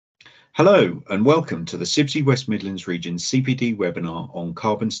Hello and welcome to the CIBSE West Midlands Region CPD webinar on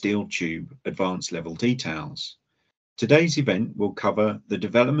carbon steel tube advanced level details. Today's event will cover the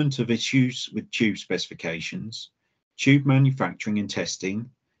development of issues with tube specifications, tube manufacturing and testing,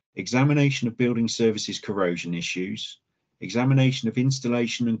 examination of building services corrosion issues, examination of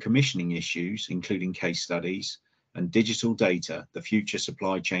installation and commissioning issues, including case studies, and digital data, the future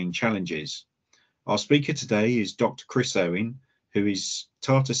supply chain challenges. Our speaker today is Dr. Chris Owen, who is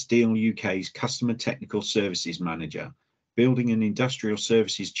Tata Steel UK's Customer Technical Services Manager, Building and Industrial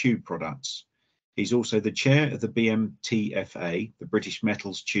Services Tube Products. He's also the chair of the BMTFA, the British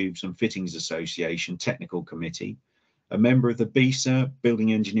Metals, Tubes and Fittings Association Technical Committee, a member of the BESA,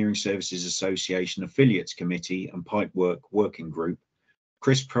 Building Engineering Services Association Affiliates Committee and Pipework Working Group.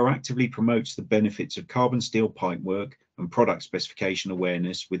 Chris proactively promotes the benefits of carbon steel pipework and product specification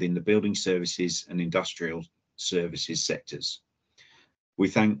awareness within the building services and industrial services sectors. We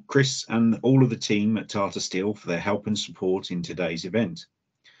thank Chris and all of the team at Tata Steel for their help and support in today's event.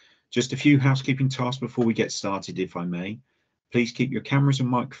 Just a few housekeeping tasks before we get started, if I may. Please keep your cameras and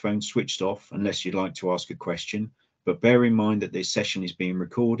microphones switched off unless you'd like to ask a question, but bear in mind that this session is being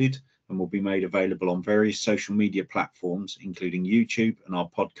recorded and will be made available on various social media platforms, including YouTube and our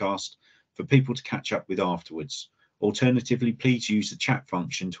podcast, for people to catch up with afterwards. Alternatively, please use the chat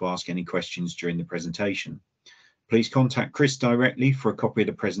function to ask any questions during the presentation. Please contact Chris directly for a copy of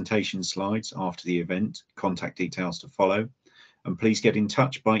the presentation slides after the event, contact details to follow, and please get in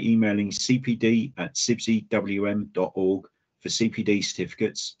touch by emailing cpd@cibsewm.org for CPD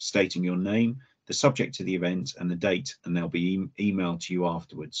certificates stating your name, the subject of the event and the date, and they'll be emailed to you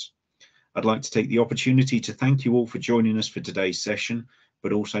afterwards. I'd like to take the opportunity to thank you all for joining us for today's session,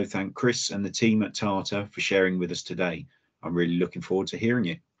 but also thank Chris and the team at Tata for sharing with us today. I'm really looking forward to hearing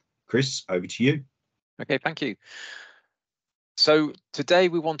you. Chris, over to you. Okay, thank you. So today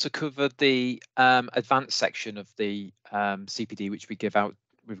we want to cover the advanced section of the CPD, which we give out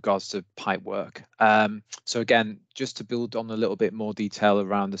with regards to pipe work. So again, just to build on a little bit more detail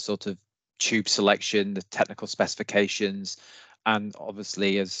around the sort of tube selection, the technical specifications, and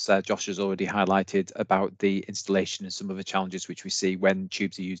obviously, as Josh has already highlighted, about the installation and some of the challenges which we see when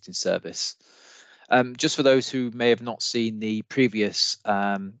tubes are used in service. Just for those who may have not seen the previous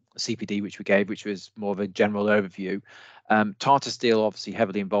CPD which we gave, which was more of a general overview, Tata Steel obviously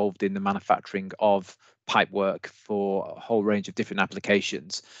heavily involved in the manufacturing of pipework for a whole range of different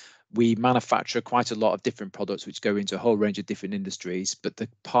applications. We manufacture quite a lot of different products which go into a whole range of different industries, but the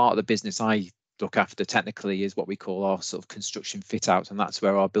part of the business I look after technically is what we call our sort of construction fit out, and that's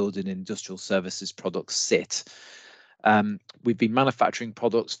where our building and industrial services products sit. We've been manufacturing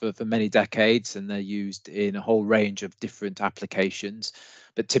products for many decades, and they're used in a whole range of different applications.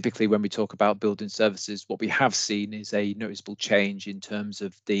 But typically when we talk about building services, what we have seen is a noticeable change in terms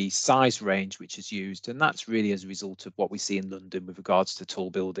of the size range which is used. And that's really as a result of what we see in London with regards to tall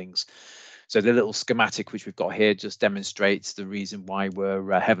buildings. So the little schematic which we've got here just demonstrates the reason why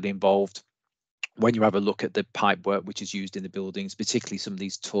we're heavily involved. When you have a look at the pipe work which is used in the buildings, particularly some of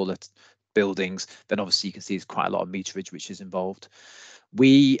these taller buildings, then obviously you can see there's quite a lot of meterage which is involved.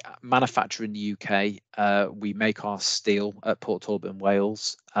 We manufacture in the UK. We make our steel at Port Talbot in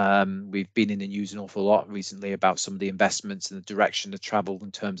Wales. We've been in the news an awful lot recently about some of the investments and the direction of travel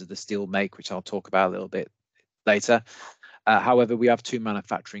in terms of the steel make, which I'll talk about a little bit later. However, we have two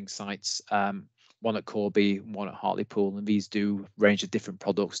manufacturing sites, one at Corby, one at Hartlepool, and these do range of different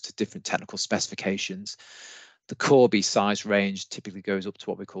products to different technical specifications. The Corby size range typically goes up to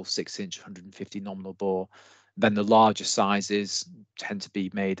what we call 6-inch, 150 nominal bore. Then the larger sizes tend to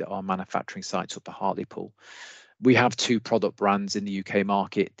be made at our manufacturing sites up at Hartlepool. We have two product brands in the UK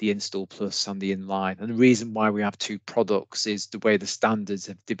market, the Install Plus and the Inline. And the reason why we have two products is the way the standards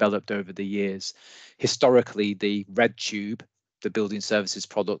have developed over the years. Historically, the red tube, the building services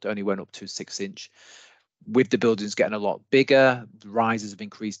product, only went up to 6-inch. With the buildings getting a lot bigger, the risers have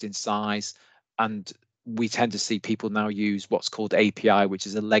increased in size, and we tend to see people now use what's called API, which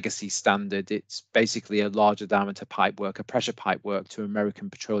is a legacy standard. It's basically a larger diameter pipework, a pressure pipework to American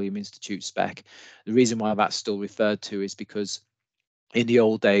Petroleum Institute spec. The reason why that's still referred to is because in the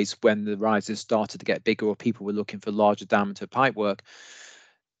old days, when the risers started to get bigger or people were looking for larger diameter pipework,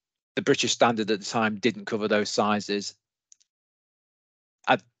 the British standard at the time didn't cover those sizes.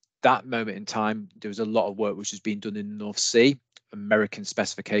 At that moment in time, there was a lot of work which was being done in the North Sea. American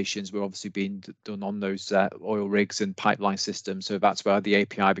specifications were obviously being done on those oil rigs and pipeline systems, so that's where the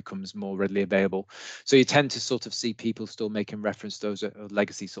API becomes more readily available. So you tend to sort of see people still making reference to those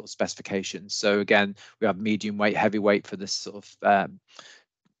legacy sort of specifications. So again, we have medium weight, heavy weight for this sort of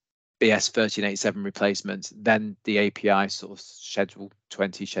BS 1387 replacements, then the API sort of schedule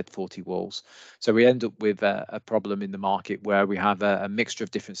 20, shed 40 walls. So we end up with a problem in the market where we have a mixture of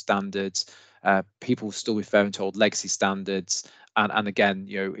different standards, people still referring to old legacy standards. And again,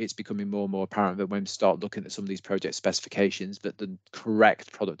 it's becoming more and more apparent that when we start looking at some of these project specifications, that the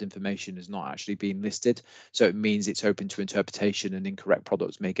correct product information is not actually being listed. So it means it's open to interpretation and incorrect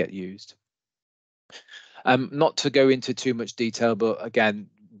products may get used. Not to go into too much detail, but again,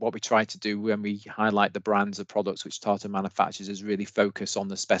 what we try to do when we highlight the brands of products which Tata manufactures is really focus on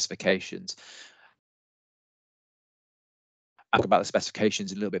the specifications. I'll talk about the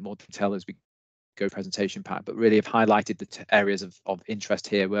specifications in a little bit more detail as we go presentation pack, but really have highlighted the areas of interest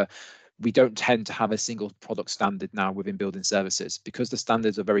here where we don't tend to have a single product standard now within building services because the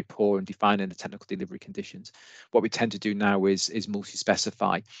standards are very poor in defining the technical delivery conditions. What we tend to do now is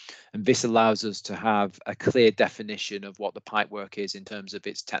multi-specify, and this allows us to have a clear definition of what the pipework is in terms of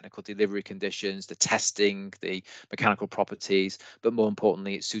its technical delivery conditions, the testing, the mechanical properties, but more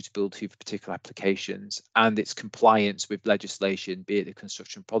importantly, its suitability for particular applications and its compliance with legislation, be it the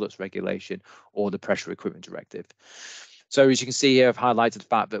Construction Products Regulation or the Pressure Equipment Directive. So as you can see here, I've highlighted the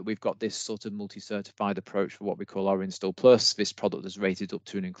fact that we've got this sort of multi-certified approach for what we call our Install Plus. This product is rated up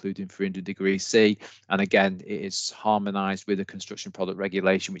to and including 300 degrees C. And again, it is harmonized with the Construction Product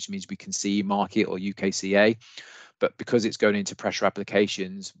Regulation, which means we can CE mark it or UKCA. But because it's going into pressure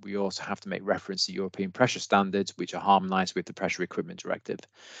applications, we also have to make reference to European pressure standards, which are harmonized with the Pressure Equipment Directive.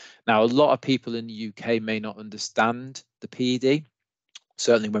 Now, a lot of people in the UK may not understand the PED.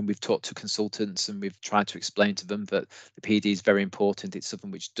 Certainly when we've talked to consultants and we've tried to explain to them that the PED is very important, it's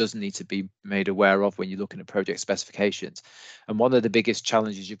something which does need to be made aware of when you're looking at project specifications. And one of the biggest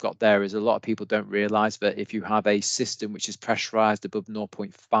challenges you've got there is a lot of people don't realize that if you have a system which is pressurized above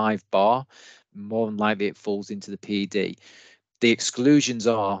 0.5 bar, more than likely it falls into the PED. The exclusions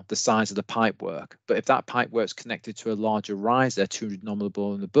are the size of the pipework, but if that pipework's connected to a larger riser, 200 nominal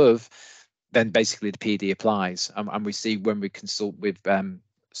bore and above, then basically the PED applies. And we see when we consult with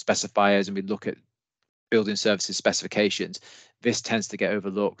specifiers and we look at building services specifications, this tends to get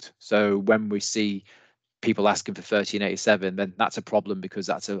overlooked. So when we see people asking for 1387, then that's a problem because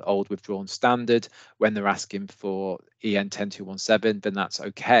that's an old withdrawn standard. When they're asking for EN 10217, then that's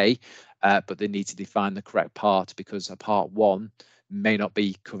okay, but they need to define the correct part because a part 1 may not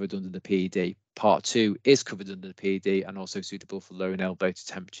be covered under the PED. Part 2 is covered under the PED and also suitable for low and elevated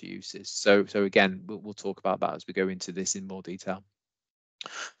temperature uses. So again, we'll talk about that as we go into this in more detail.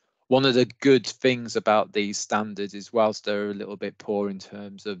 One of the good things about these standards is whilst they're a little bit poor in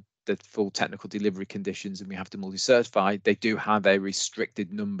terms of the full technical delivery conditions and we have to multi-certify, they do have a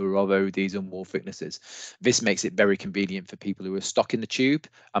restricted number of ODs and wall thicknesses. This makes it very convenient for people who are stocking the tube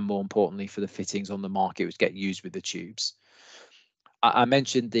and more importantly for the fittings on the market which get used with the tubes. I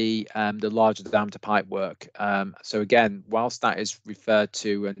mentioned the larger diameter pipework. So again, whilst that is referred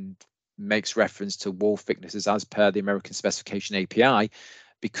to and makes reference to wall thicknesses as per the American Specification API,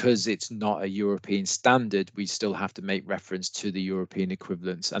 because it's not a European standard, we still have to make reference to the European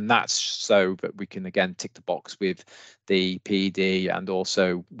equivalents. And that's so that we can again tick the box with the PED, and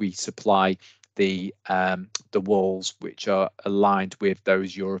also we supply the walls which are aligned with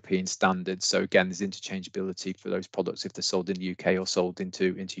those European standards. So again, there's interchangeability for those products if they're sold in the UK or sold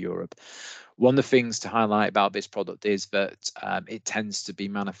into Europe. One of the things to highlight about this product is that it tends to be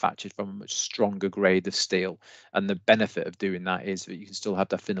manufactured from a much stronger grade of steel, and the benefit of doing that is that you can still have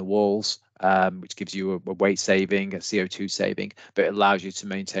the thinner walls, which gives you a weight saving, a CO2 saving, but it allows you to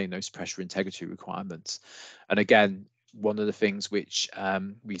maintain those pressure integrity requirements. And again, one of the things which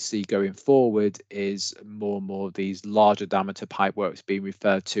we see going forward is more and more of these larger diameter pipeworks being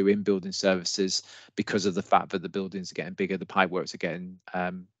referred to in building services because of the fact that the buildings are getting bigger, the pipeworks are getting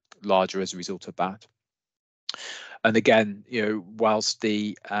larger as a result of that. And again, whilst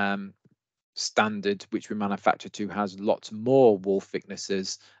the standard which we manufacture to has lots more wall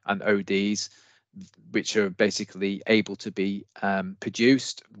thicknesses and ODs, which are basically able to be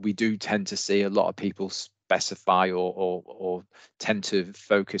produced, we do tend to see a lot of people specify or tend to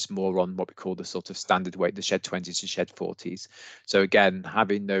focus more on what we call the sort of standard weight, the shed 20s to shed 40s. So again,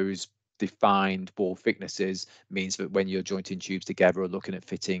 having those defined wall thicknesses means that when you're jointing tubes together or looking at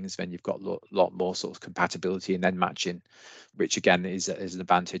fittings, then you've got a lot more sort of compatibility and then matching, which again is an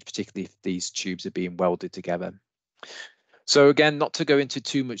advantage, particularly if these tubes are being welded together. So again, not to go into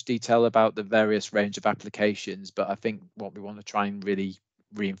too much detail about the various range of applications, but I think what we want to try and really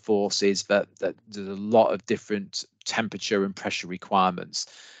reinforce is that there's a lot of different temperature and pressure requirements.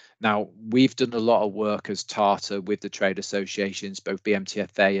 Now, we've done a lot of work as Tata with the trade associations, both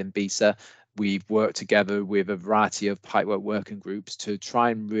BMTFA and BISA, We've worked together with a variety of pipework working groups to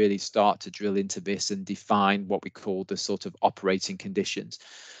try and really start to drill into this and define what we call the sort of operating conditions.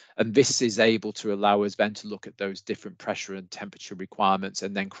 And this is able to allow us then to look at those different pressure and temperature requirements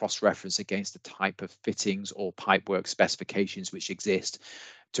and then cross-reference against the type of fittings or pipework specifications which exist,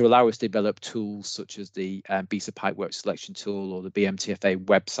 to allow us to develop tools such as the CIBSE Pipework Selection Tool or the BMTFA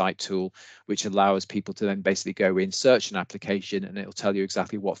website tool, which allows people to then basically go in, search an application, and it'll tell you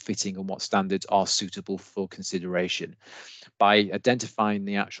exactly what fitting and what standards are suitable for consideration. By identifying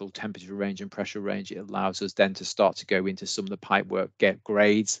the actual temperature range and pressure range, it allows us then to start to go into some of the pipework, get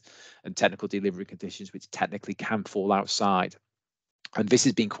grades and technical delivery conditions which technically can fall outside. And this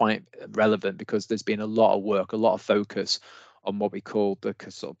has been quite relevant because there's been a lot of work, a lot of focus on what we call the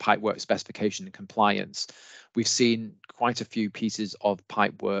sort of pipework specification and compliance. We've seen quite a few pieces of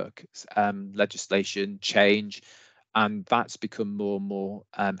pipework legislation change, and that's become more and more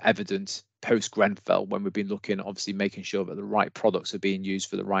evident post Grenfell, when we've been looking, obviously making sure that the right products are being used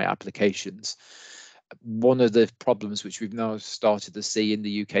for the right applications. One of the problems which we've now started to see in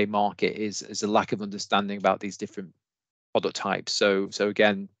the UK market is a lack of understanding about these different product types. So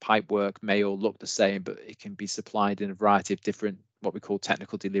again, pipework may all look the same, but it can be supplied in a variety of different what we call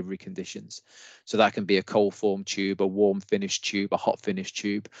technical delivery conditions. So that can be a cold form tube, a warm finish tube, a hot finish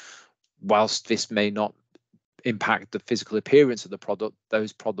tube. Whilst this may not impact the physical appearance of the product,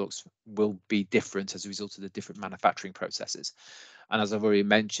 those products will be different as a result of the different manufacturing processes. And as I've already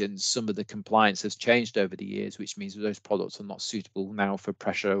mentioned, some of the compliance has changed over the years, which means those products are not suitable now for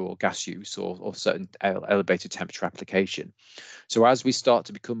pressure or gas use or certain elevated temperature application. So as we start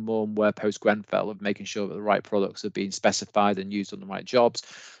to become more and more post Grenfell of making sure that the right products are being specified and used on the right jobs,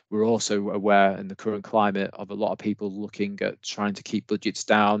 we're also aware in the current climate of a lot of people looking at trying to keep budgets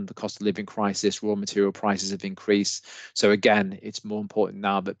down. The cost of living crisis, raw material prices have increased. So again, it's more important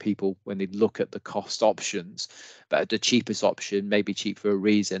now that people, when they look at the cost options, that the cheapest option may be cheap for a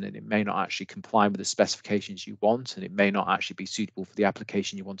reason, and it may not actually comply with the specifications you want, and it may not actually be suitable for the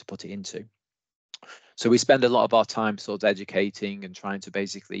application you want to put it into. So we spend a lot of our time sort of educating and trying to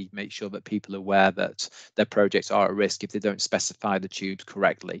basically make sure that people are aware that their projects are at risk if they don't specify the tubes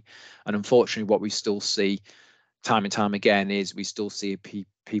correctly. And unfortunately, what we still see time and time again is we still see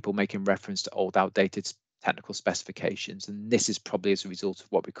people making reference to old, outdated technical specifications. And this is probably as a result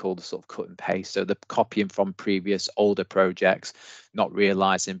of what we call the sort of cut and paste. So they're copying from previous older projects, not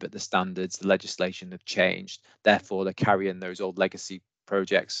realizing that the standards, the legislation have changed. Therefore, they're carrying those old legacy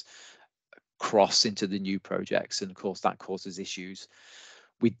projects cross into the new projects, and of course that causes issues.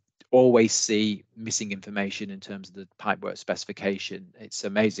 We always see missing information in terms of the pipework specification. It's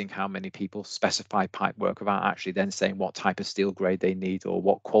amazing how many people specify pipework without actually then saying what type of steel grade they need or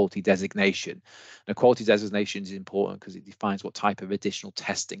what quality designation. Now, quality designation is important because it defines what type of additional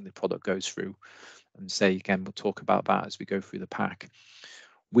testing the product goes through. And say again, we'll talk about that as we go through the pack.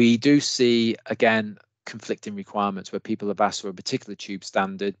 We do see again conflicting requirements where people have asked for a particular tube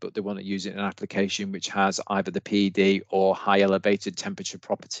standard, but they want to use it in an application which has either the PED or high elevated temperature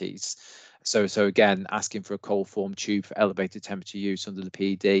properties. So again, asking for a cold form tube for elevated temperature use under the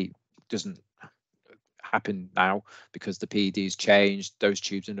PED doesn't happen now because the PED has changed. Those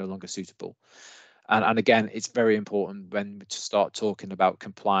tubes are no longer suitable. And again, it's very important when we start talking about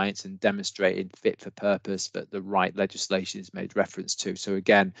compliance and demonstrating fit for purpose that the right legislation is made reference to. So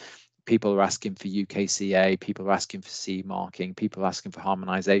again, people are asking for UKCA, people are asking for CE marking, people are asking for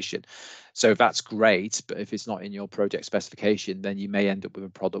harmonization. So that's great, but if it's not in your project specification, then you may end up with a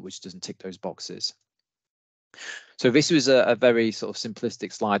product which doesn't tick those boxes. So this was a very sort of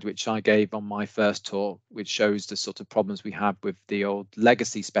simplistic slide which I gave on my first talk, which shows the sort of problems we have with the old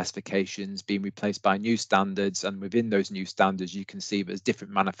legacy specifications being replaced by new standards, and within those new standards you can see there's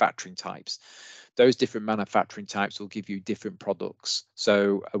different manufacturing types. Those different manufacturing types will give you different products.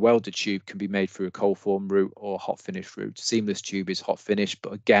 So a welded tube can be made through a cold form route or hot finish route. Seamless tube is hot finish,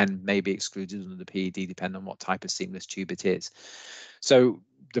 but again, may be excluded under the PED depending on what type of seamless tube it is. So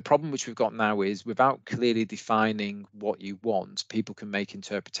the problem which we've got now is without clearly defining what you want, people can make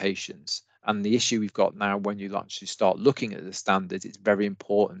interpretations. And the issue we've got now, when you actually start looking at the standards, it's very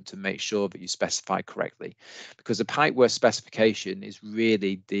important to make sure that you specify correctly, because the pipework specification is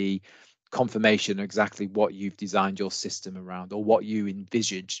really the confirmation of exactly what you've designed your system around, or what you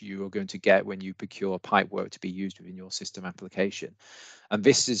envisage you are going to get when you procure pipework to be used within your system application. And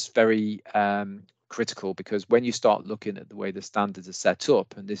this is very critical, because when you start looking at the way the standards are set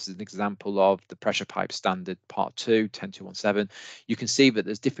up, and this is an example of the pressure pipe standard part 2 10217, you can see that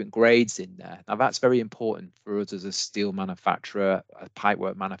there's different grades in there. Now that's very important for us as a steel manufacturer, a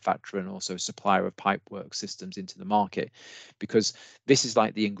pipework manufacturer, and also supplier of pipework systems into the market, because this is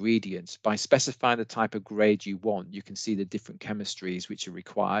like the ingredients. By specifying the type of grade you want, you can see the different chemistries which are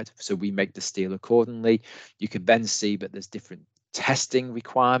required, so we make the steel accordingly. You can then see that there's different testing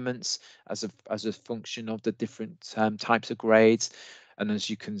requirements as a function of the different types of grades. And as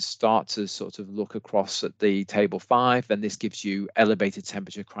you can start to sort of look across at the table 5, then this gives you elevated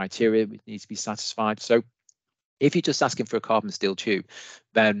temperature criteria which needs to be satisfied. So if you're just asking for a carbon steel tube,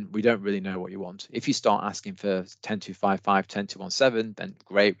 then we don't really know what you want. If you start asking for 10255, 10217, then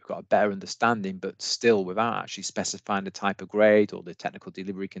great, we've got a better understanding, but still without actually specifying the type of grade or the technical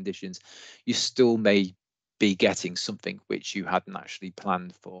delivery conditions, you still may be getting something which you hadn't actually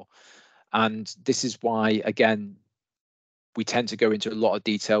planned for. And this is why, again, we tend to go into a lot of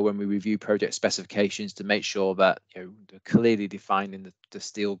detail when we review project specifications to make sure that they're clearly defining the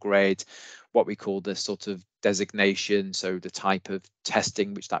steel grade, what we call the sort of designation, so the type of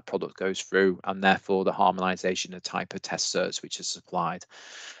testing which that product goes through, and therefore the harmonization of type of test certs which are supplied.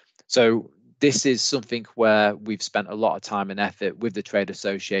 So this is something where we've spent a lot of time and effort with the trade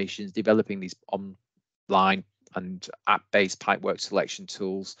associations developing these online and app-based pipework selection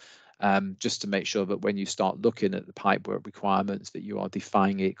tools, just to make sure that when you start looking at the pipework requirements, that you are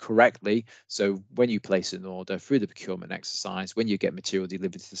defining it correctly. So when you place an order through the procurement exercise, when you get material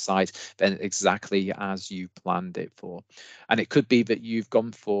delivered to the site, then exactly as you planned it for. And it could be that you've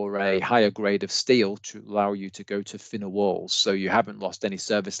gone for a higher grade of steel to allow you to go to thinner walls. So you haven't lost any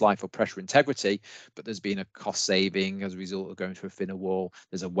service life or pressure integrity, but there's been a cost saving as a result of going to a thinner wall.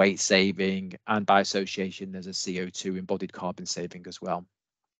 There's a weight saving, and by association, there's a CO2 embodied carbon saving as well.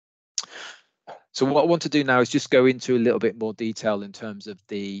 So what I want to do now is just go into a little bit more detail in terms of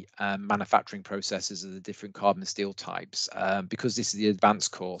the manufacturing processes of the different carbon steel types. Because this is the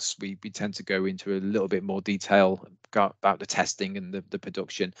advanced course, we tend to go into a little bit more detail about the testing and the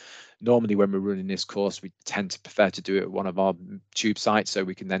production. Normally when we're running this course, we tend to prefer to do it at one of our tube sites, so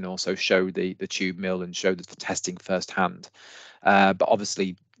we can then also show the tube mill and show the testing firsthand. But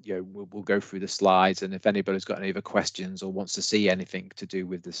obviously, we'll go through the slides, and if anybody's got any other questions or wants to see anything to do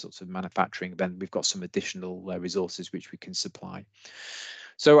with this sorts of manufacturing, then we've got some additional resources which we can supply.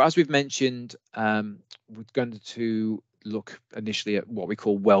 So as we've mentioned, we're going to look initially at what we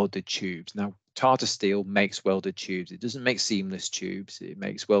call welded tubes. Now, Tata Steel makes welded tubes. It doesn't make seamless tubes, it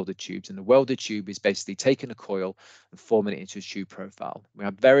makes welded tubes. And the welded tube is basically taking a coil and forming it into a tube profile. We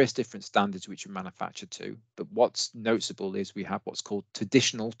have various different standards which are manufactured to, but what's noticeable is we have what's called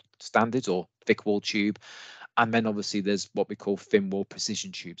traditional standards or thick wall tube. And then obviously there's what we call thin wall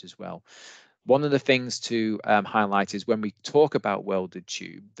precision tubes as well. One of the things to highlight is when we talk about welded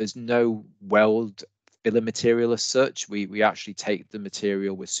tube, there's no weld filler material as such. We actually take the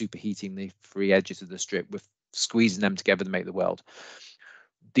material, we're superheating the three edges of the strip, we're squeezing them together to make the weld.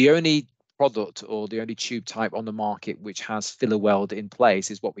 The only product or the only tube type on the market which has filler weld in place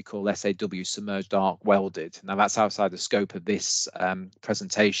is what we call SAW, submerged arc welded. Now that's outside the scope of this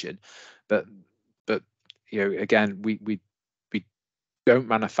presentation, but again, we don't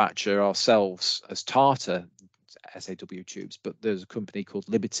manufacture ourselves as Tata SAW tubes, but there's a company called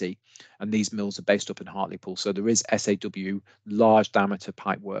Liberty, and these mills are based up in Hartlepool. So there is SAW large diameter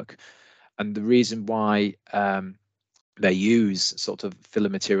pipe work, and the reason why they use sort of filler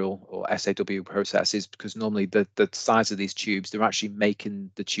material or SAW process is because normally the size of these tubes, they're actually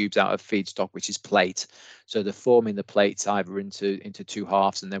making the tubes out of feedstock, which is plate. So they're forming the plates either into two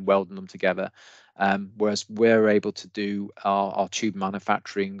halves and then welding them together. Whereas we're able to do our tube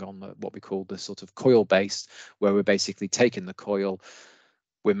manufacturing on what we call the sort of coil based, where we're basically taking the coil,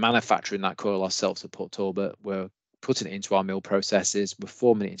 we're manufacturing that coil ourselves at Port Talbot, we're putting it into our mill processes, we're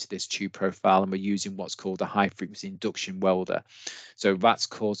forming it into this tube profile, and we're using what's called a high frequency induction welder. So that's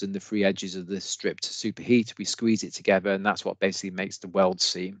causing the three edges of this strip to superheat, we squeeze it together, and that's what basically makes the weld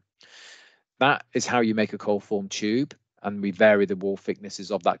seam. That is how you make a coil form tube, and we vary the wall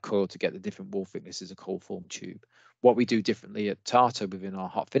thicknesses of that coil to get the different wall thicknesses of coil form tube. What we do differently at Tata within our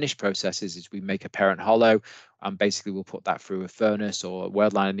hot finish processes is we make a parent hollow, and basically we'll put that through a furnace or a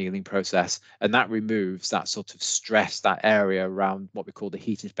weld line annealing process, and that removes that sort of stress, that area around what we call the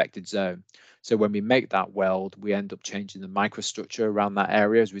heat affected zone. So when we make that weld, we end up changing the microstructure around that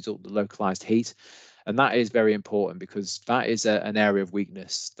area as a result of the localized heat. And that is very important because that is an area of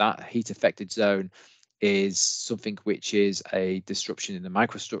weakness. That heat affected zone is something which is a disruption in the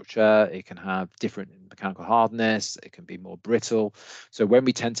microstructure. It can have different mechanical hardness. It can be more brittle. So when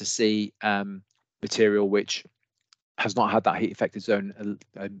we tend to see material which has not had that heat affected zone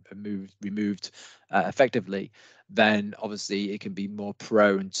removed effectively, then obviously it can be more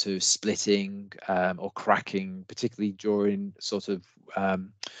prone to splitting or cracking, particularly during sort of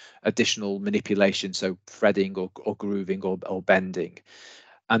additional manipulation, so threading or grooving or bending.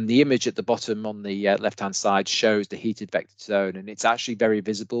 And the image at the bottom on the left-hand side shows the heat affected zone, and it's actually very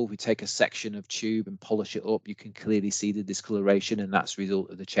visible. If we take a section of tube and polish it up, you can clearly see the discoloration, and that's a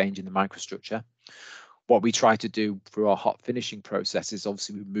result of the change in the microstructure. What we try to do through our hot finishing process is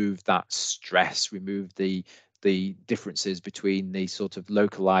obviously remove that stress, remove the differences between the sort of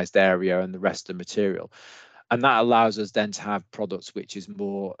localized area and the rest of the material. And that allows us then to have products which is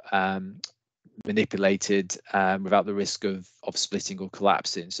more manipulated without the risk of splitting or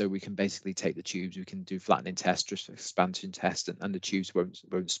collapsing. So we can basically take the tubes, we can do flattening test, just expansion test, and the tubes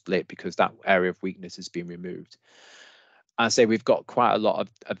won't split because that area of weakness has been removed. I say we've got quite a lot of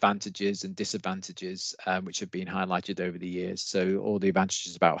advantages and disadvantages which have been highlighted over the years. So all the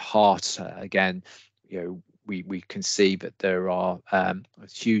advantages about hot, again, we can see that there are a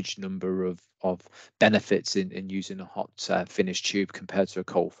huge number of benefits in using a hot finish tube compared to a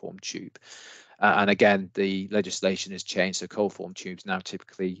cold form tube. And again, the legislation has changed. So cold form tubes now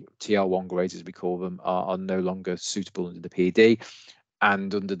typically TR1 grades, as we call them, are no longer suitable under the PD.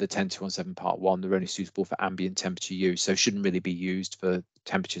 And under the 10217 Part 1, they're only suitable for ambient temperature use, so shouldn't really be used for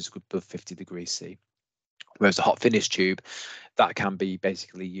temperatures above 50 degrees C. Whereas a hot finish tube, that can be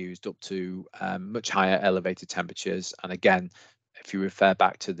basically used up to much higher elevated temperatures. And again, if you refer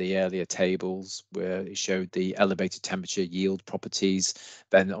back to the earlier tables where it showed the elevated temperature yield properties,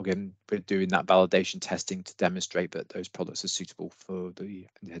 then again, we're doing that validation testing to demonstrate that those products are suitable for the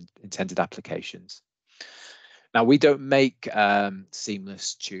intended applications. Now, we don't make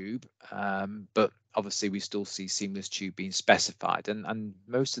seamless tube, but obviously we still see seamless tube being specified, and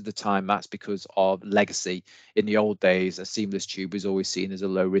most of the time that's because of legacy. In the old days, a seamless tube was always seen as a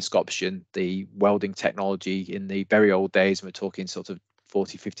low risk option. The welding technology in the very old days, and we're talking sort of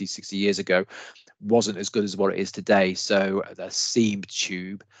 40, 50, 60 years ago, wasn't as good as what it is today. So a seamed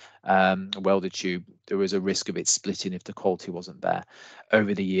tube, a welded tube, there was a risk of it splitting if the quality wasn't there.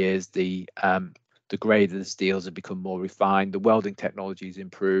 Over the years, the grade of the steels have become more refined, the welding technology has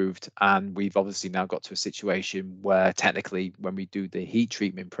improved, and we've obviously now got to a situation where technically when we do the heat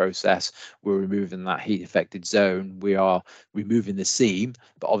treatment process, we're removing that heat affected zone, we are removing the seam,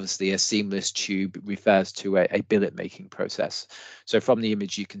 but obviously a seamless tube refers to a billet making process. So from the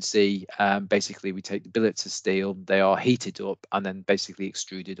image you can see, basically we take the billets of steel, they are heated up and then basically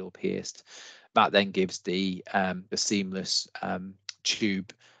extruded or pierced. That then gives the seamless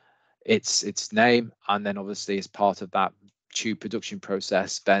tube its name, and then obviously as part of that tube production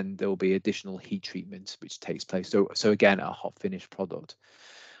process, then there will be additional heat treatment which takes place. So again, a hot finished product.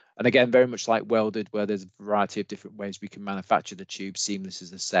 And again, very much like welded, where there's a variety of different ways we can manufacture the tube, seamless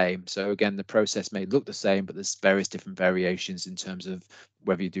is the same. So again, the process may look the same, but there's various different variations in terms of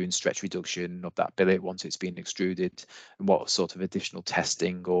whether you're doing stretch reduction of that billet once it's been extruded, and what sort of additional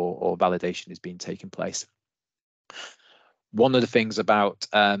testing or validation is being taken place. One of the things about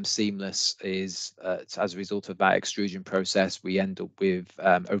seamless is as a result of that extrusion process, we end up with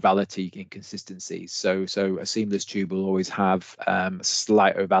ovality inconsistencies. So a seamless tube will always have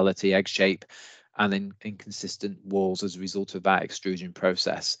slight ovality, egg shape, and then inconsistent walls as a result of that extrusion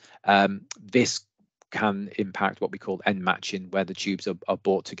process. This can impact what we call end matching, where the tubes are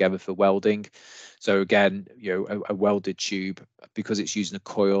brought together for welding. So again, a welded tube, because it's using a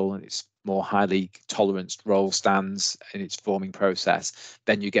coil and it's more highly tolerant roll stands in its forming process,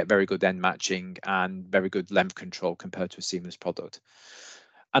 then you get very good end matching and very good length control compared to a seamless product.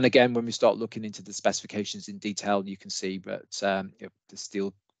 And again, when we start looking into the specifications in detail, you can see that the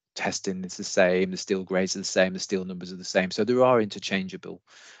steel testing is the same, the steel grades are the same, the steel numbers are the same, so they are interchangeable.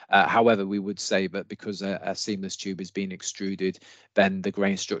 However, we would say that because a seamless tube is being extruded, then the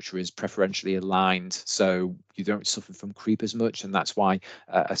grain structure is preferentially aligned, so you don't suffer from creep as much, and that's why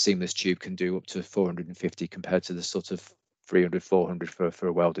a seamless tube can do up to 450 compared to the sort of 300, 400 for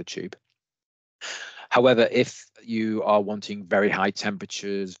a welded tube. However, if you are wanting very high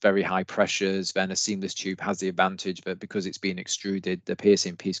temperatures, very high pressures, then a seamless tube has the advantage that because it's being extruded, the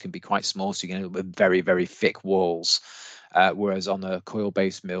piercing piece can be quite small, so you get with very, very thick walls. Whereas on a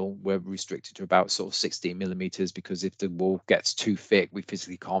coil-based mill, we're restricted to about sort of 16 millimeters, because if the wall gets too thick, we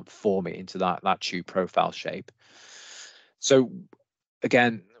physically can't form it into that tube profile shape. So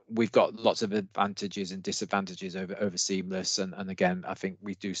again, we've got lots of advantages and disadvantages over seamless, and again, I think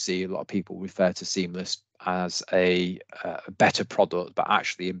we do see a lot of people refer to seamless as a better product, but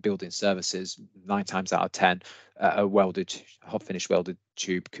actually in building services, 9 times out of 10, a hot finish welded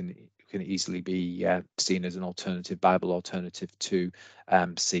tube can can easily be seen as an alternative, viable alternative to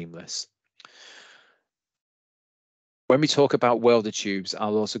seamless. When we talk about welder tubes,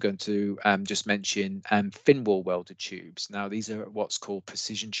 I'll also going to just mention thin wall welder tubes. Now, these are what's called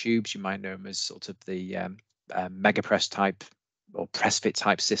precision tubes. You might know them as sort of the mega press type or press fit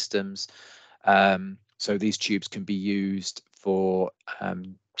type systems. So these tubes can be used for,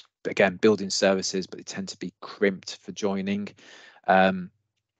 again, building services, but they tend to be crimped for joining.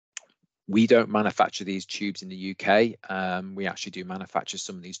 We don't manufacture these tubes in the UK. We actually do manufacture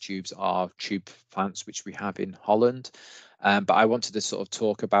some of these tubes, our tube plants, which we have in Holland. But I wanted to sort of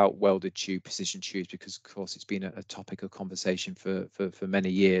talk about welded tube, precision tubes, because of course it's been a topic of conversation for many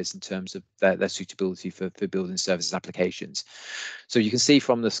years in terms of their suitability for building services applications. So you can see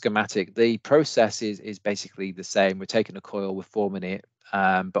from the schematic, the process is basically the same. We're taking a coil, we're forming it,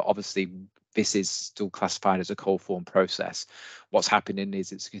 but obviously this is still classified as a cold form process. What's happening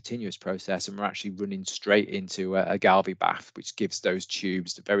is it's a continuous process, and we're actually running straight into a Galvy bath, which gives those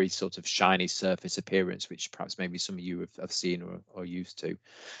tubes the very sort of shiny surface appearance, which perhaps maybe some of you have seen or used to.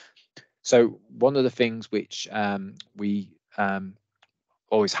 So one of the things which we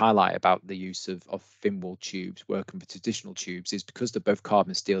always highlight about the use of thin wall tubes working with traditional tubes is because they're both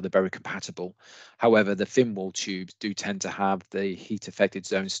carbon steel, they're very compatible. However, the thin wall tubes do tend to have the heat affected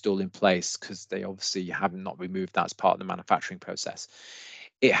zones still in place because they obviously have not removed that as part of the manufacturing process.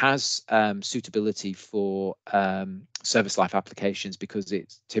 It has suitability for service life applications because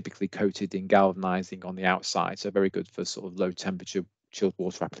it's typically coated in galvanizing on the outside, so very good for sort of low temperature chilled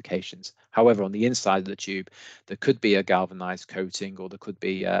water applications. However, on the inside of the tube, there could be a galvanized coating, or there could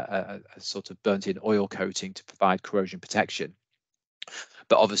be a sort of burnt in oil coating to provide corrosion protection.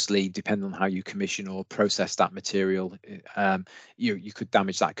 But obviously, depending on how you commission or process that material, you could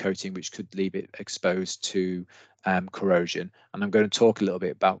damage that coating, which could leave it exposed to corrosion. And I'm going to talk a little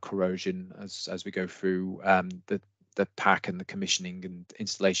bit about corrosion as we go through the pack and the commissioning and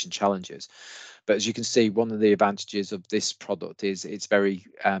installation challenges. But as you can see, one of the advantages of this product is it's very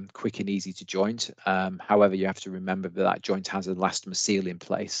quick and easy to joint. However, you have to remember that joint has an elastomer seal in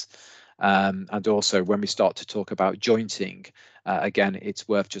place. And also, when we start to talk about jointing, again, it's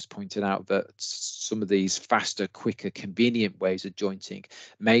worth just pointing out that some of these faster, quicker, convenient ways of jointing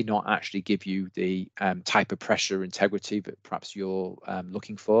may not actually give you the type of pressure integrity that perhaps you're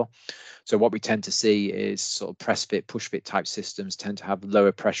looking for. So what we tend to see is sort of press fit, push fit type systems tend to have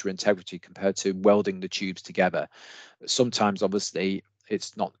lower pressure integrity compared to welding the tubes together. Sometimes, obviously,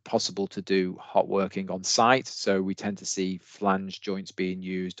 it's not possible to do hot working on site, so we tend to see flange joints being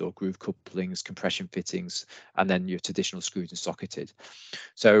used, or groove couplings, compression fittings, and then your traditional screwed and socketed.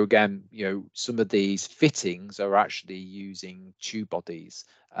 So again, some of these fittings are actually using tube bodies.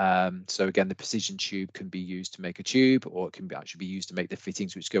 So again, the precision tube can be used to make a tube, or it can actually be used to make the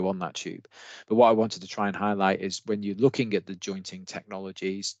fittings which go on that tube. But what I wanted to try and highlight is when you're looking at the jointing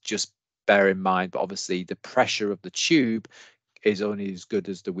technologies, just bear in mind, but obviously the pressure of the tube is only as good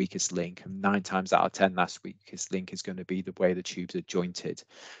as the weakest link, and 9 times out of 10 that weakest link is going to be the way the tubes are jointed.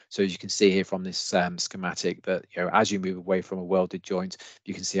 So as you can see here from this schematic, that as you move away from a welded joint,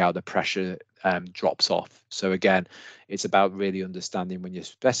 you can see how the pressure drops off. So again, it's about really understanding when you're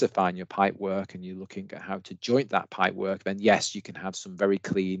specifying your pipe work and you're looking at how to joint that pipe work, then yes, you can have some very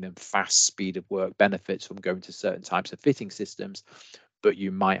clean and fast speed of work benefits from going to certain types of fitting systems, but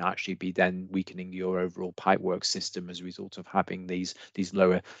you might actually be then weakening your overall pipework system as a result of having these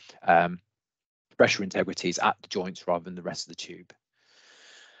lower pressure integrities at the joints rather than the rest of the tube.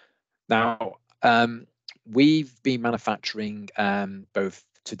 Now, we've been manufacturing both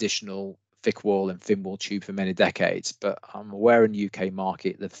traditional thick wall and thin wall tube for many decades, but I'm aware in the UK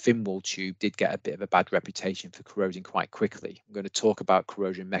market the thin wall tube did get a bit of a bad reputation for corroding quite quickly. I'm going to talk about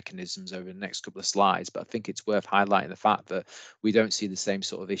corrosion mechanisms over the next couple of slides, but I think it's worth highlighting the fact that we don't see the same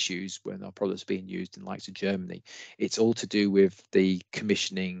sort of issues when our products being used in the likes of Germany. It's all to do with the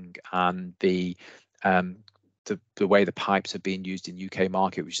commissioning and the way the pipes are being used in UK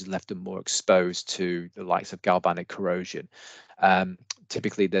market, which has left them more exposed to the likes of galvanic corrosion.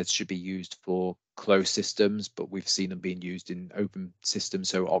 Typically, that should be used for closed systems, but we've seen them being used in open systems,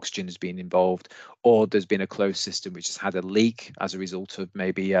 so oxygen has been involved, or there's been a closed system which has had a leak as a result of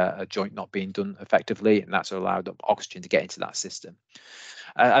maybe a joint not being done effectively, and that's allowed oxygen to get into that system.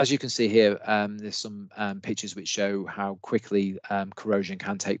 As you can see here, there's some pictures which show how quickly corrosion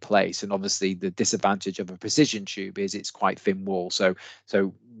can take place, and obviously the disadvantage of a precision tube is it's quite thin wall, so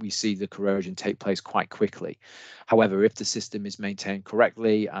we see the corrosion take place quite quickly. However, if the system is maintained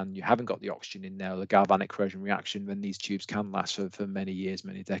correctly and you haven't got the oxygen in there, the galvanic corrosion reaction, then these tubes can last for many years,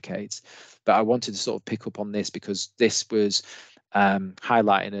 many decades. But I wanted to sort of pick up on this because this was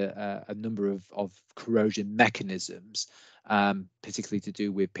highlighting a number of corrosion mechanisms, particularly to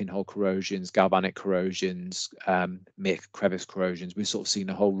do with pinhole corrosions, galvanic corrosions, MIC, crevice corrosions. We've sort of seen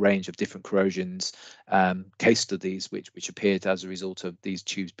a whole range of different corrosions case studies which appeared as a result of these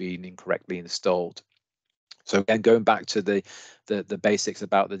tubes being incorrectly installed. So again, going back to the basics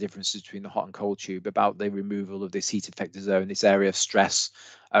about the differences between the hot and cold tube, about the removal of this heat effector zone, this area of stress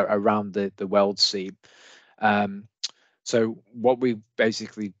around the weld seam. So what we've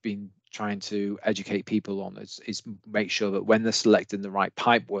basically been trying to educate people on is make sure that when they're selecting the right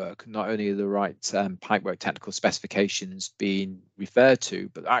pipework, not only are the right pipework technical specifications being referred to,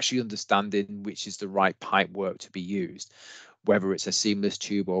 but actually understanding which is the right pipework to be used, whether it's a seamless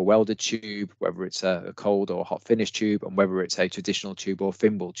tube or a welded tube, whether it's a cold or hot finish tube, and whether it's a traditional tube or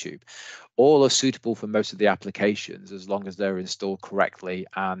thimble tube. All are suitable for most of the applications as long as they're installed correctly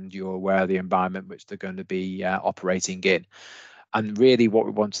and you're aware of the environment which they're going to be operating in. And really what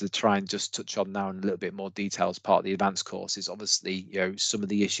we wanted to try and just touch on now in a little bit more detail as part of the advanced course is obviously, some of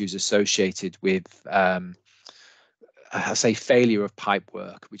the issues associated with I say failure of pipe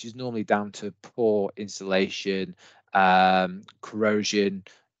work, which is normally down to poor installation, corrosion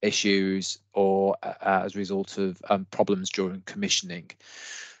issues, or as a result of problems during commissioning.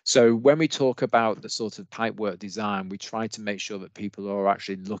 So when we talk about the sort of pipework design, we try to make sure that people are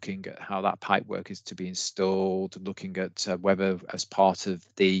actually looking at how that pipework is to be installed, looking at whether as part of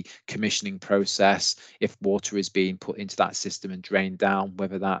the commissioning process, if water is being put into that system and drained down,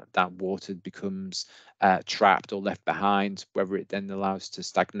 whether that water becomes trapped or left behind, whether it then allows to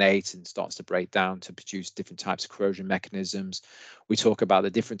stagnate and starts to break down to produce different types of corrosion mechanisms. We talk about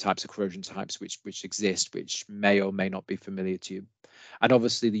the different types of corrosion types which exist, which may or may not be familiar to you. And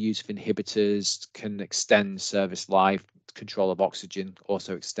obviously the use of inhibitors can extend service life. Control of oxygen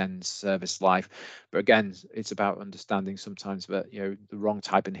also extends service life. But again, it's about understanding sometimes that the wrong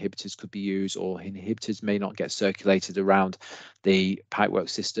type of inhibitors could be used, or inhibitors may not get circulated around the pipework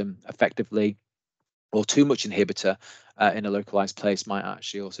system effectively, or too much inhibitor in a localized place might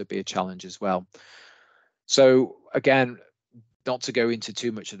actually also be a challenge as well. So again, not to go into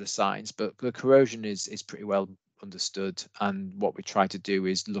too much of the science, but the corrosion is pretty well understood, and what we try to do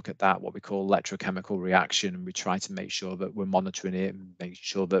is look at that, what we call electrochemical reaction, and we try to make sure that we're monitoring it and make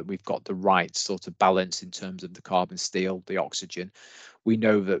sure that we've got the right sort of balance in terms of the carbon steel, the oxygen. We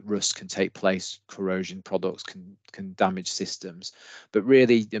know that rust can take place, corrosion products can damage systems, but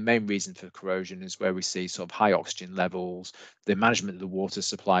really the main reason for corrosion is where we see sort of high oxygen levels, the management of the water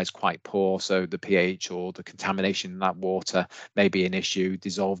supply is quite poor, so the pH or the contamination in that water may be an issue,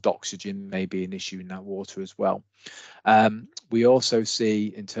 dissolved oxygen may be an issue in that water as well. We also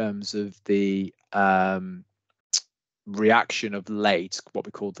see in terms of the reaction of late, what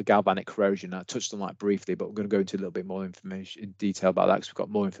we call the galvanic corrosion. I touched on that briefly, but we're going to go into a little bit more information in detail about that because we've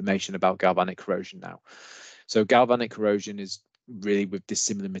got more information about galvanic corrosion now. So galvanic corrosion is really with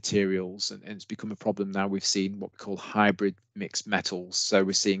dissimilar materials, and it's become a problem now. We've seen what we call hybrid mixed metals. So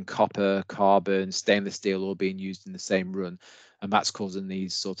we're seeing copper, carbon, stainless steel all being used in the same run. And that's causing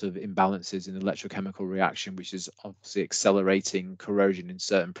these sort of imbalances in electrochemical reaction, which is obviously accelerating corrosion in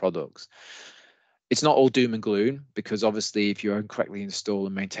certain products. It's not all doom and gloom, because obviously if you incorrectly install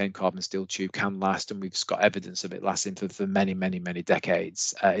and maintain carbon steel tube can last, and we've got evidence of it lasting for many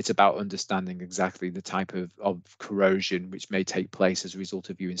decades. It's about understanding exactly the type of corrosion which may take place as a result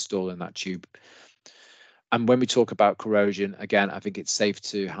of you installing that tube. And when we talk about corrosion, again, I think it's safe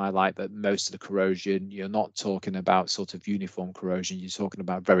to highlight that most of the corrosion, you're not talking about sort of uniform corrosion, you're talking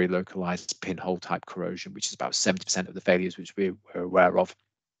about very localized pinhole type corrosion, which is about 70% of the failures which we're aware of.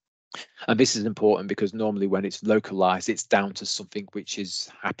 And this is important because normally when it's localized, it's down to something which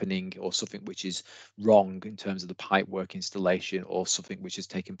is happening or something which is wrong in terms of the pipework installation, or something which is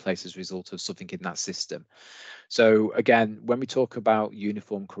taking place as a result of something in that system. So again, when we talk about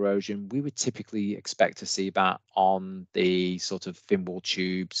uniform corrosion, we would typically expect to see that on the sort of thin wall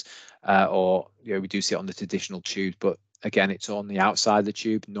tubes, or we do see it on the traditional tubes, but again, it's on the outside of the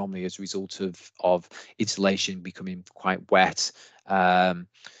tube, normally as a result of insulation becoming quite wet,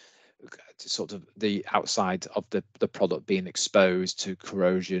 sort of the outside of the product being exposed to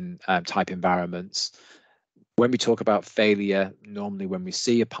corrosion type environments. When we talk about failure, normally when we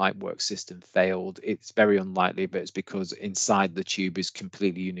see a pipework system failed, it's very unlikely, but it's because inside the tube is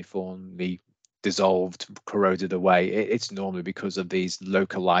completely uniformly dissolved, corroded away. It's normally because of these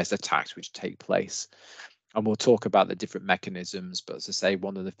localized attacks which take place. And we'll talk about the different mechanisms, but as I say,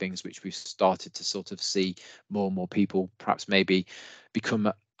 one of the things which we've started to sort of see more and more people perhaps maybe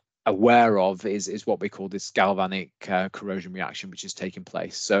become aware of is what we call this galvanic corrosion reaction, which is taking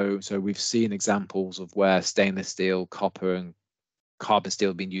place. So we've seen examples of where stainless steel, copper, and carbon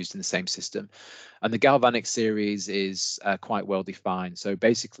steel being used in the same system. And the galvanic series is quite well defined. So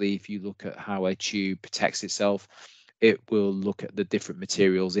basically, if you look at how a tube protects itself, it will look at the different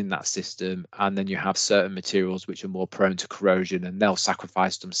materials in that system, and then you have certain materials which are more prone to corrosion, and they'll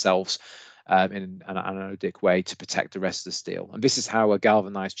sacrifice themselves in an anodic way to protect the rest of the steel. And this is how a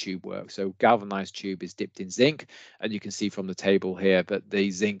galvanized tube works. So galvanized tube is dipped in zinc, and you can see from the table here that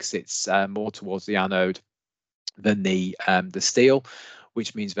the zinc sits more towards the anode than the steel,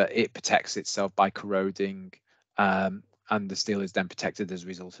 which means that it protects itself by corroding, and the steel is then protected as a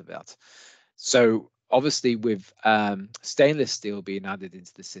result of that. So obviously with stainless steel being added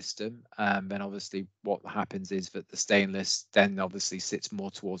into the system, then obviously what happens is that the stainless then obviously sits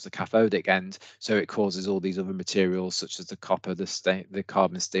more towards the cathodic end, so it causes all these other materials such as the copper, the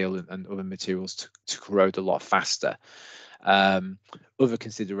carbon steel, and other materials to corrode a lot faster. Other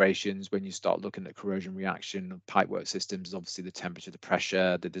considerations when you start looking at corrosion reaction of pipework systems is obviously the temperature, the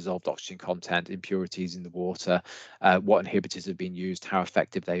pressure, the dissolved oxygen content, impurities in the water, what inhibitors have been used, how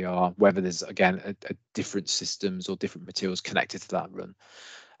effective they are, whether there's again a different systems or different materials connected to that run.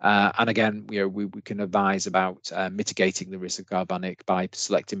 And again, we can advise about mitigating the risk of galvanic by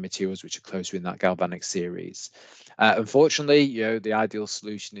selecting materials which are closer in that galvanic series. Unfortunately, the ideal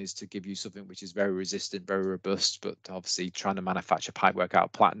solution is to give you something which is very resistant, very robust, but obviously trying to manufacture pipework out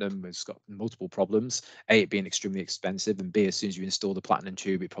of platinum has got multiple problems. A, it being extremely expensive, and B, as soon as you install the platinum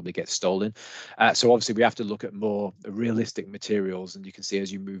tube, it probably gets stolen. So obviously we have to look at more realistic materials, and you can see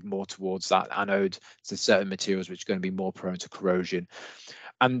as you move more towards that anode, there's certain materials which are going to be more prone to corrosion.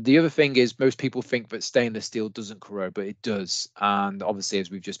 And the other thing is most people think that stainless steel doesn't corrode, but it does. And obviously, as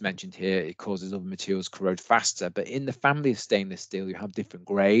we've just mentioned here, it causes other materials corrode faster. But in the family of stainless steel, you have different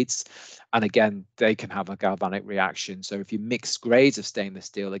grades. And again, they can have a galvanic reaction. So if you mix grades of stainless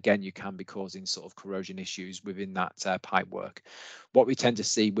steel, again, you can be causing sort of corrosion issues within that pipe work. What we tend to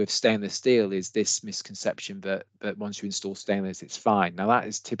see with stainless steel is this misconception that once you install stainless, it's fine. Now, that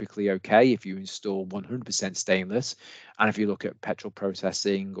is typically okay if you install 100% stainless. And if you look at petrol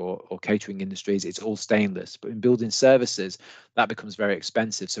processing or catering industries, it's all stainless. But in building services, that becomes very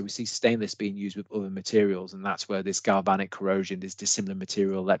expensive. So we see stainless being used with other materials, and that's where this galvanic corrosion, this dissimilar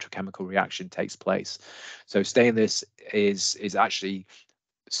material electrochemical reaction takes place. So stainless is actually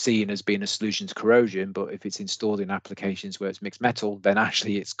seen as being a solution to corrosion, but if it's installed in applications where it's mixed metal, then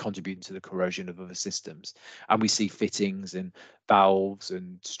actually it's contributing to the corrosion of other systems. And we see fittings and valves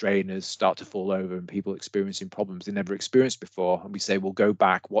and strainers start to fall over, and people experiencing problems they never experienced before. And we say, well, go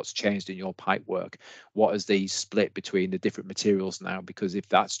back, what's changed in your pipe work? What is the split between the different materials now? Because if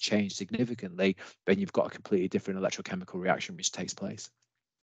that's changed significantly, then you've got a completely different electrochemical reaction which takes place.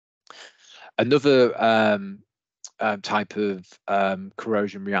 Another type of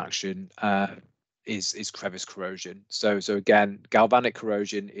corrosion reaction is crevice corrosion. So again, galvanic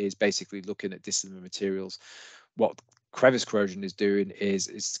corrosion is basically looking at dissimilar materials. What crevice corrosion is doing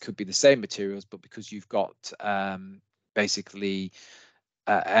is could be the same materials, but because you've got basically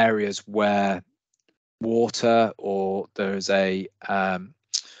areas where water or there's a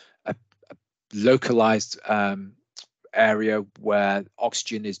localized area where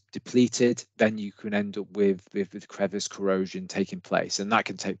oxygen is depleted, then you can end up with crevice corrosion taking place, and that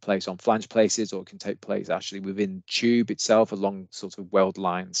can take place on flange places, or it can take place actually within tube itself along sort of weld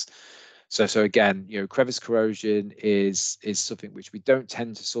lines. So again, crevice corrosion is something which we don't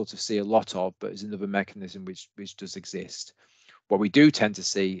tend to sort of see a lot of, but is another mechanism which does exist. What we do tend to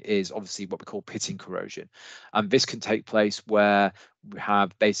see is obviously what we call pitting corrosion, and this can take place where we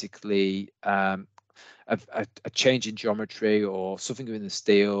have basically a change in geometry or something within the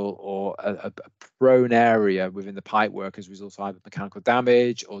steel, or a prone area within the pipework as a result of either mechanical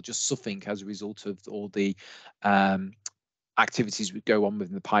damage or just something as a result of all the activities that go on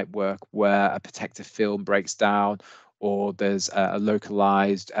within the pipework, where a protective film breaks down, or there's a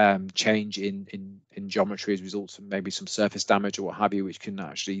localized change in geometry as a result of maybe some surface damage or what have you, which can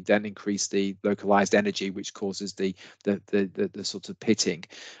actually then increase the localized energy, which causes the sort of pitting,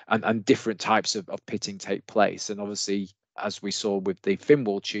 and different types of pitting take place. And obviously, as we saw with the thin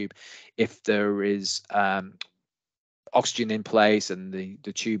wall tube, if there is oxygen in place and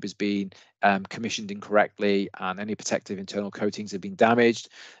the tube has been commissioned incorrectly and any protective internal coatings have been damaged,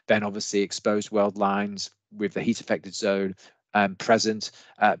 then obviously exposed weld lines with the heat affected zone present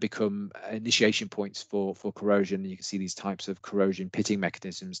become initiation points for corrosion. You can see these types of corrosion pitting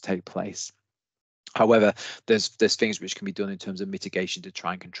mechanisms take place. However, there's things which can be done in terms of mitigation to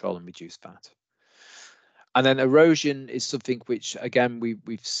try and control and reduce that. And then erosion is something which, again,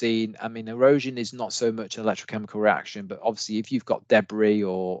 we've seen. I mean, erosion is not so much an electrochemical reaction, but obviously if you've got debris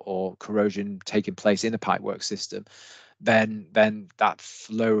or corrosion taking place in a pipework system, then that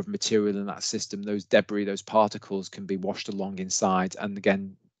flow of material in that system, those debris, those particles can be washed along inside. And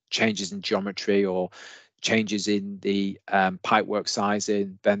again, changes in geometry or changes in the pipework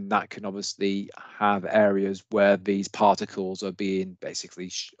sizing, then that can obviously have areas where these particles are being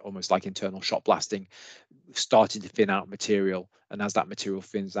basically almost like internal shot blasting, starting to thin out material. And as that material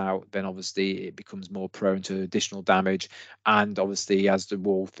thins out, then obviously it becomes more prone to additional damage. And obviously, as the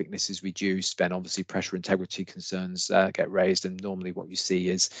wall thickness is reduced, then obviously pressure integrity concerns get raised. And normally what you see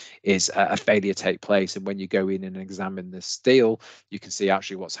is a failure take place. And when you go in and examine the steel, you can see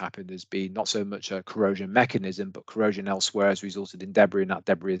actually what's happened has been not so much a corrosion mechanism, but corrosion elsewhere has resulted in debris, and that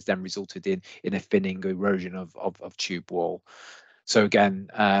debris has then resulted in a thinning erosion of tube wall. So again,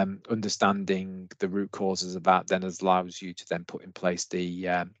 understanding the root causes of that then allows you to then put in place the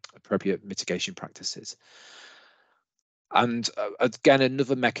appropriate mitigation practices. And again,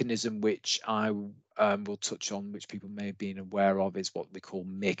 another mechanism which I will touch on, which people may have been aware of, is what we call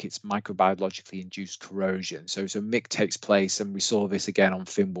MIC. It's microbiologically induced corrosion. So MIC takes place, and we saw this again on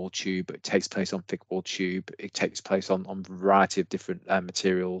thin wall tube, but it takes place on thick wall tube. It takes place on a variety of different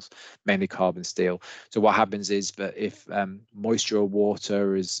materials, mainly carbon steel. So what happens is that if moisture or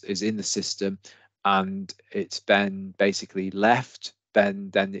water is in the system and it's then basically left,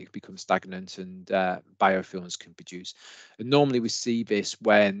 then it becomes stagnant and biofilms can produce. And normally we see this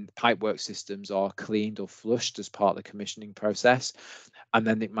when pipework systems are cleaned or flushed as part of the commissioning process. And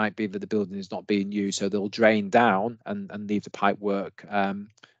then it might be that the building is not being used, so they'll drain down and leave the pipework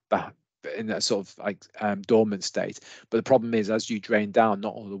in that sort of like dormant state. But the problem is, as you drain down,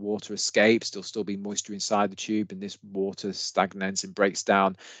 not all the water escapes. There'll still be moisture inside the tube, and this water stagnates and breaks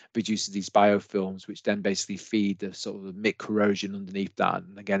down, produces these biofilms, which then basically feed the sort of the MIC corrosion underneath that.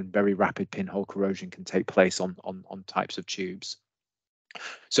 And again, very rapid pinhole corrosion can take place on types of tubes.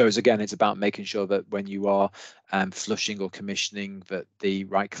 So it's about making sure that when you are flushing or commissioning, that the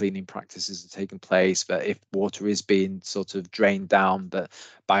right cleaning practices are taking place, that if water is being sort of drained down, that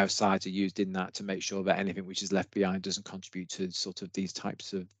biocides are used in that to make sure that anything which is left behind doesn't contribute to sort of these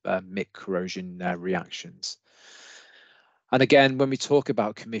types of MIC corrosion reactions. And again, when we talk